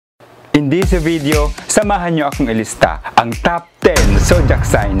In this video, samahan nyo akong ilista ang top 10 zodiac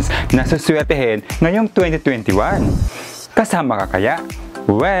signs na suswertehin ngayong 2021. Kasama ka kaya?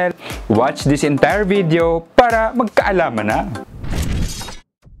 Well, watch this entire video para magkaalaman na.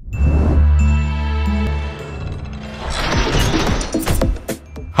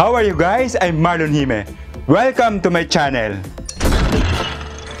 How are you guys? I'm Marlon Hime. Welcome to my channel.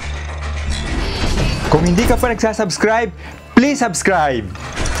 Kung hindi ka pa nagsasubscribe, please subscribe.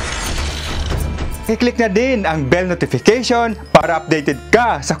 I-click na din ang bell notification para updated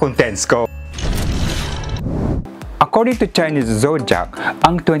ka sa contents ko. According to Chinese Zodiac,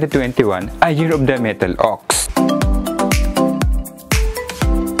 ang 2021 ay Year of the Metal Ox.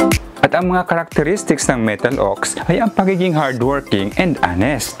 At ang mga characteristics ng Metal Ox ay ang pagiging hardworking and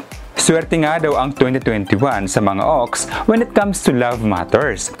honest. Swerte nga daw ang 2021 sa mga Ox when it comes to love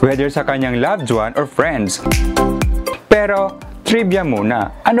matters, whether sa kanyang loved one or friends. Pero, trivia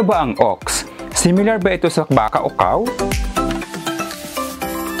muna, ano ba ang Ox? Similar ba ito sa baka o cow?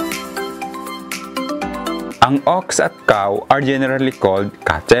 Ang ox at cow are generally called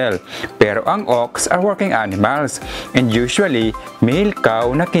cattle, pero ang ox are working animals, and usually male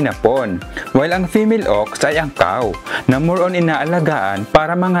cow na kinapon, while ang female ox ay ang cow, na more on inaalagaan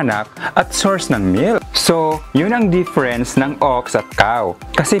para manganak at source ng milk. So, yun ang difference ng ox at cow,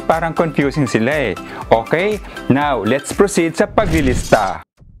 kasi parang confusing sila eh. Okay, now let's proceed sa paglilista.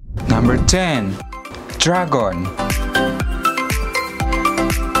 Number 10. Dragon.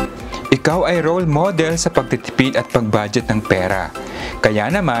 Ikaw ay role model sa pagtitipid at pag-budget ng pera.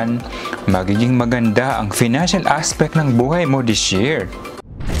 Kaya naman, magiging maganda ang financial aspect ng buhay mo this year.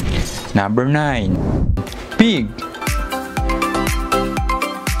 Number 9. Pig.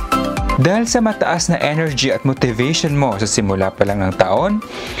 Dahil sa mataas na energy at motivation mo sa simula pa lang ng taon,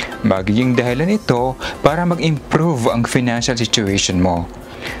 magiging dahilan ito para mag-improve ang financial situation mo.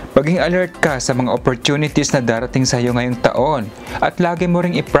 Maging alert ka sa mga opportunities na darating sa iyo ngayong taon at lagi mo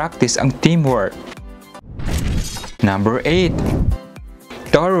ring i-practice ang teamwork. Number 8.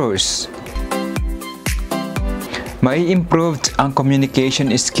 Taurus. Mai-improved ang communication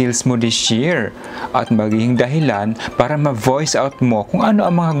skills mo this year at magiging dahilan para ma-voice out mo kung ano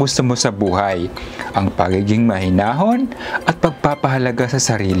ang mga gusto mo sa buhay, ang pagiging mahinahon at pagpapahalaga sa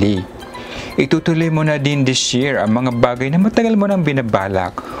sarili. Itutuloy mo na din this year ang mga bagay na matagal mo nang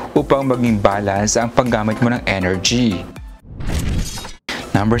binabalak upang maging balance ang paggamit mo ng energy.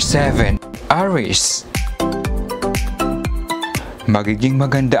 Number 7. Aries. Magiging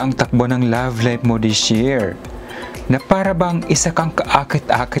maganda ang takbo ng love life mo this year, na para bang isa kang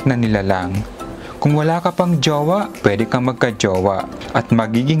kaakit-akit na nilalang. Kung wala ka pang jowa, pwede kang magka-jowa at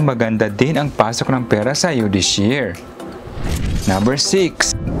magiging maganda din ang pasok ng pera sa iyo this year. Number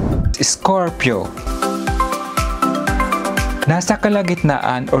 6. Scorpio. Nasa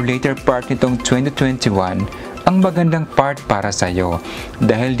kalagitnaan or later part nitong 2021 ang magandang part para sa iyo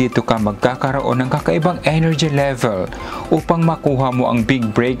dahil dito ka magkakaroon ng kakaibang energy level upang makuha mo ang big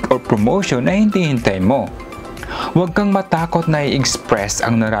break or promotion na hintay mo. Huwag kang matakot na i-express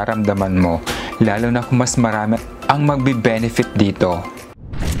ang nararamdaman mo, lalo na kung mas marami ang magbe-benefit dito.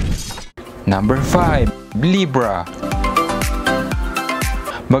 Number 5. Libra.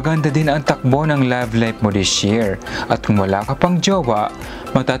 Maganda din ang takbo ng love life mo this year at kung wala ka pang jowa,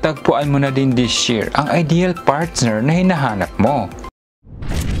 matatagpuan mo na din this year ang ideal partner na hinahanap mo.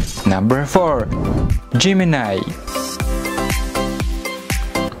 Number 4. Gemini.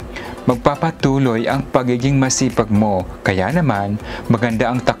 Magpapatuloy ang pagiging masipag mo, kaya naman maganda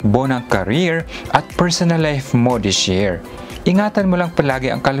ang takbo ng career at personal life mo this year. Ingatan mo lang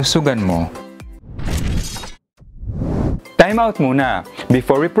palagi ang kalusugan mo. Time out muna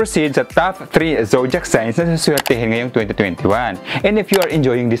before we proceed sa top 3 zodiac signs na suswertehin ngayong 2021. And if you are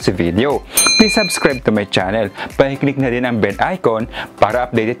enjoying this video, please subscribe to my channel. Pa-click na din ang bell icon para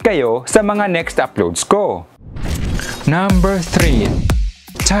updated kayo sa mga next uploads ko. Number 3.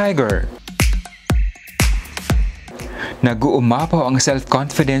 Tiger. Nag-uumapaw ang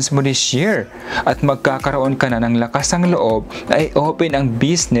self-confidence mo this year at magkakaroon ka na ng lakas ng loob na i-open ang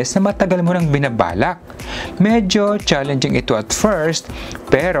business na matagal mo nang binabalak. Medyo challenging ito at first,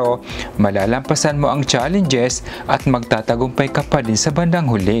 pero malalampasan mo ang challenges at magtatagumpay ka pa din sa bandang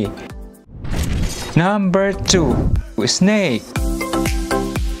huli. Number 2. Snake.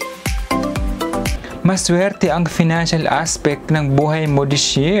 Maswerte ang financial aspect ng buhay mo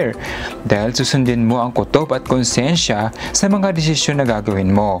this year dahil susundin mo ang kutob at konsensya sa mga desisyon na gagawin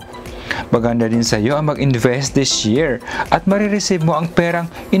mo. Maganda din sa iyo ang mag-invest this year at marireceive mo ang perang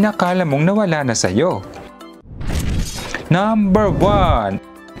inakala mong nawala na sa iyo. Number 1.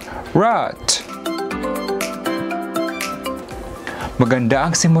 Rat. Maganda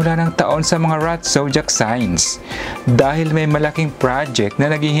ang simula ng taon sa mga rat zodiac signs dahil may malaking project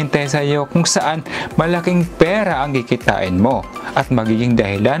na naghihintay sa iyo kung saan malaking pera ang kikitain mo at magiging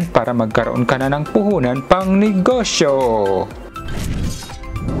dahilan para magkaroon ka na ng puhunan pang negosyo.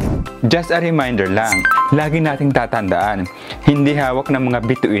 Just a reminder lang, lagi nating tatandaan, hindi hawak ng mga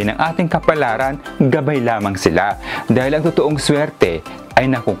bituin ang ating kapalaran, gabay lamang sila dahil ang totoong swerte ay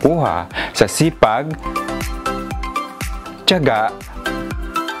nakukuha sa sipag, tiyaga,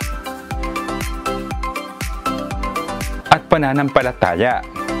 at pananampalataya.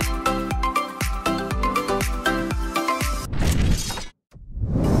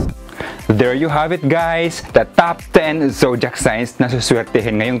 There you have it guys, the top 10 zodiac signs na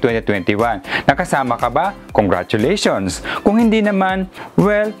suswertehin ngayong 2021. Nakasama ka ba? Congratulations! Kung hindi naman,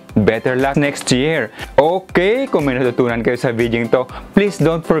 well, better luck next year. Okay, kung may natutunan kayo sa video to, please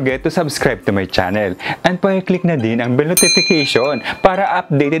don't forget to subscribe to my channel. And pakiclick na din ang bell notification para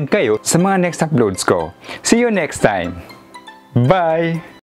updated kayo sa mga next uploads ko. See you next time! Bye!